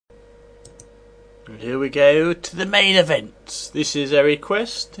Here we go to the main event. This is a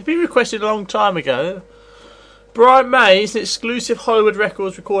request. It's been requested a long time ago. Brian May is an exclusive Hollywood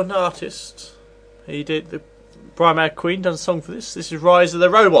Records recording artist. He did the Brian May Queen done a song for this. This is Rise of the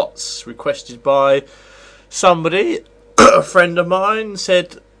Robots, requested by somebody. A friend of mine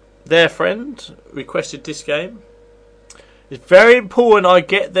said their friend requested this game. It's very important I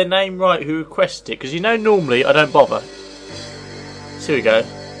get their name right who requested it, because you know normally I don't bother. So here we go.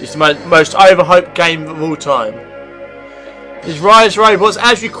 It's the most overhyped game of all time. It's Rise Robots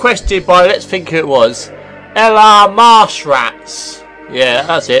as requested by, let's think who it was, LR Marsh-Rats. Yeah,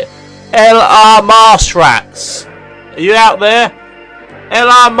 that's it. LR Marsh-Rats. Are you out there?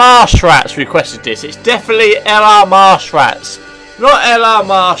 LR Marsh-Rats requested this. It's definitely LR Marsh-Rats. Not LR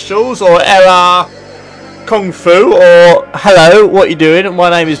Marshalls or LR Kung Fu or hello, what you doing?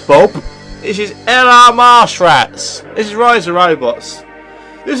 My name is Bob. This is LR Marsh-Rats. This is Rise of Robots.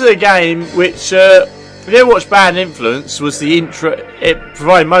 This is a game which, if you ever watched Bad Influence, was the intro. It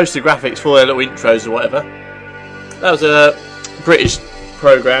provided most of the graphics for their little intros or whatever. That was a British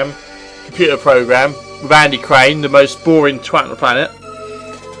program, computer program, with Andy Crane, the most boring twat on the planet.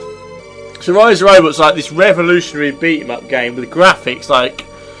 So Rise of Robots is like this revolutionary beat 'em up game with graphics like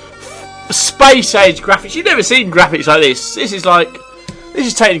space age graphics. You've never seen graphics like this. This is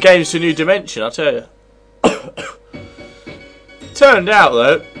taking games to a new dimension, I tell you. Turned out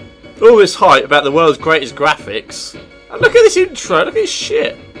though, all this hype about the world's greatest graphics, and look at this intro, look at this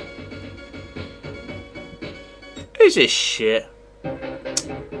shit. What is this shit?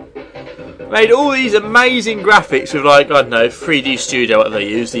 Made all these amazing graphics with like, I don't know, 3D Studio, what they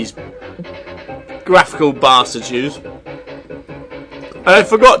use, these graphical bastards use. And I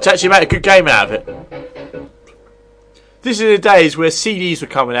forgot to actually make a good game out of it. This is the days where CDs were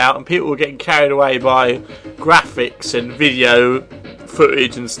coming out and people were getting carried away by graphics and video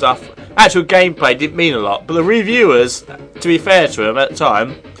footage and stuff. Actual gameplay didn't mean a lot, but the reviewers, to be fair to them at the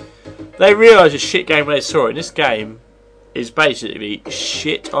time, they realised a shit game when they saw it. And this game is basically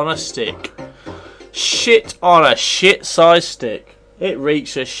shit on a stick. Shit on a shit-sized stick. It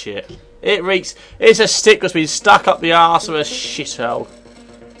reeks of shit. It reeks. It's a stick that's been stuck up the arse of a shithole.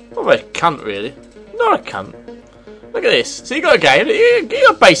 Not a cunt, really. Not a cunt. Look at this. So you got a game. You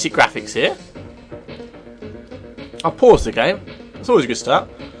got basic graphics here. I'll pause the game. It's always a good start.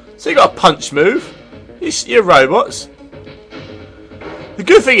 So you got a punch move. You're robots. The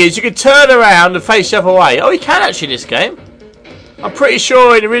good thing is you can turn around and face the other way. Oh, you can actually in this game. I'm pretty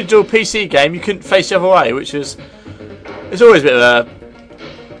sure in the original PC game you couldn't face the other way, which is it's always a bit of a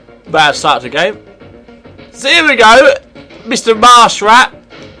bad start to the game. So here we go, Mr. Marsh Rat,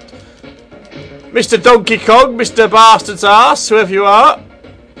 Mr. Donkey Kong, Mr. Bastard's Arse, whoever you are.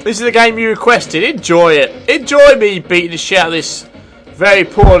 This is the game you requested. Enjoy it. Enjoy me beating the shit out of this very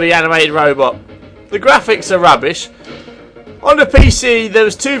poorly animated robot. The graphics are rubbish. On the PC, there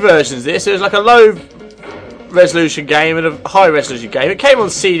was two versions of this. There was like a low resolution game and a high resolution game. It came on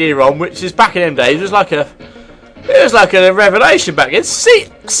CD-ROM, which is back in them days. It was like a revelation back then.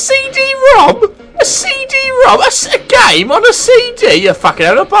 CD-ROM? A CD-ROM? A game on a CD? You're fucking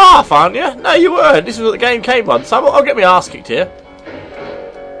out of a bath, aren't you? No, you weren't. This is what the game came on. So I'll get my arse kicked here.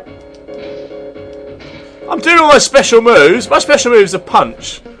 I'm doing all my special moves. My special move is a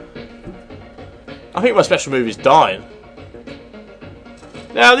punch. I think my special move is dying.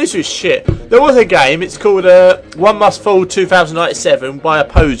 Now this is shit. There was a game, it's called One Must Fall 2097 by a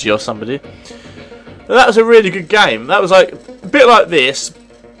Posey or somebody. And that was a really good game. That was like a bit like this,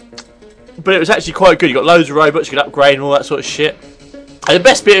 but it was actually quite good. You got loads of robots, you could upgrade and all that sort of shit. And the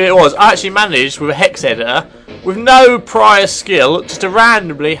best bit of it was, I actually managed with a hex editor, with no prior skill, just to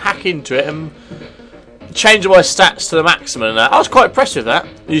randomly hack into it and change all my stats to the maximum and that. I was quite impressed with that,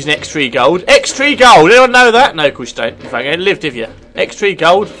 using X3 Gold. X3 Gold, anyone know that? No, of course you don't. In fact, it lived, have you? X3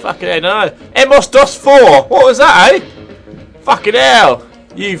 Gold? Fucking hell, no. MS-DOS 4, what was that, eh? Fucking hell.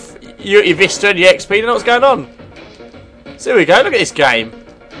 You got your Vista and your XP, you know what's going on. So here we go, look at this game.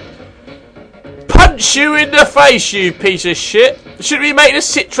 Punch you in the face, you piece of shit. Shouldn't we be making a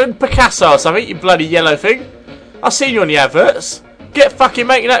Citroen Picasso or something, you bloody yellow thing? I've seen you on the adverts. Get fucking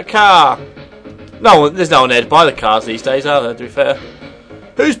making that car. No, there's no one there to buy the cars these days, are there, to be fair?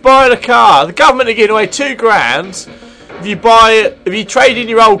 Who's buying a car? The government are giving away £2,000 if you trade in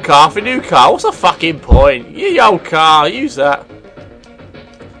your old car for a new car. What's the fucking point? Your old car, use that.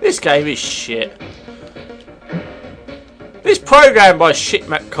 This game is shit. This programmed by Shit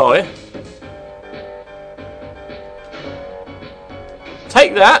McCoy.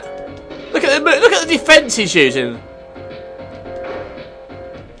 Take that. Look at the defence he's using.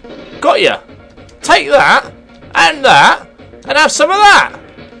 Got ya. Take that and have some of that.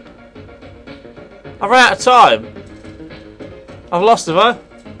 I've run out of time. I've lost, have I?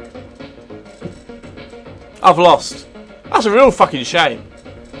 I've lost. That's a real fucking shame.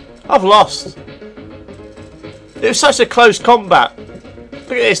 I've lost. It was such a close combat. Look at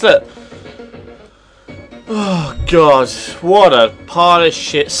this, look. Oh, God. What a pile of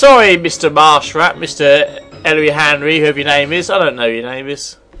shit. Sorry, Mr. Marshrat, Mr. Ellery Henry, whoever your name is. I don't know your name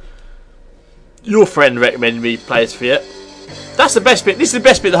is. Your friend recommended me play this for you. That's the best bit. This is the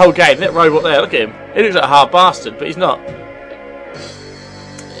best bit of the whole game. That robot there, look at him. He looks like a hard bastard, but he's not.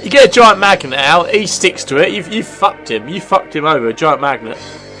 You get a giant magnet out, he sticks to it. You've fucked him. You fucked him over, a giant magnet.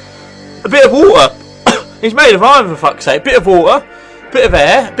 A bit of water. He's made of iron, for fuck's sake. Bit of water, bit of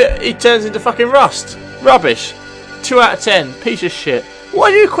air, he turns into fucking rust. Rubbish. 2 out of 10. Piece of shit. Why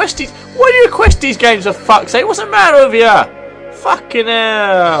do you request these? Why do you request these games, for fuck's sake? What's the matter with you? Fucking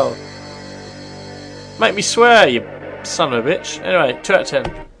hell. Make me swear, you son of a bitch. Anyway, 2 out of 10.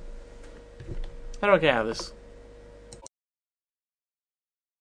 How do I get out of this?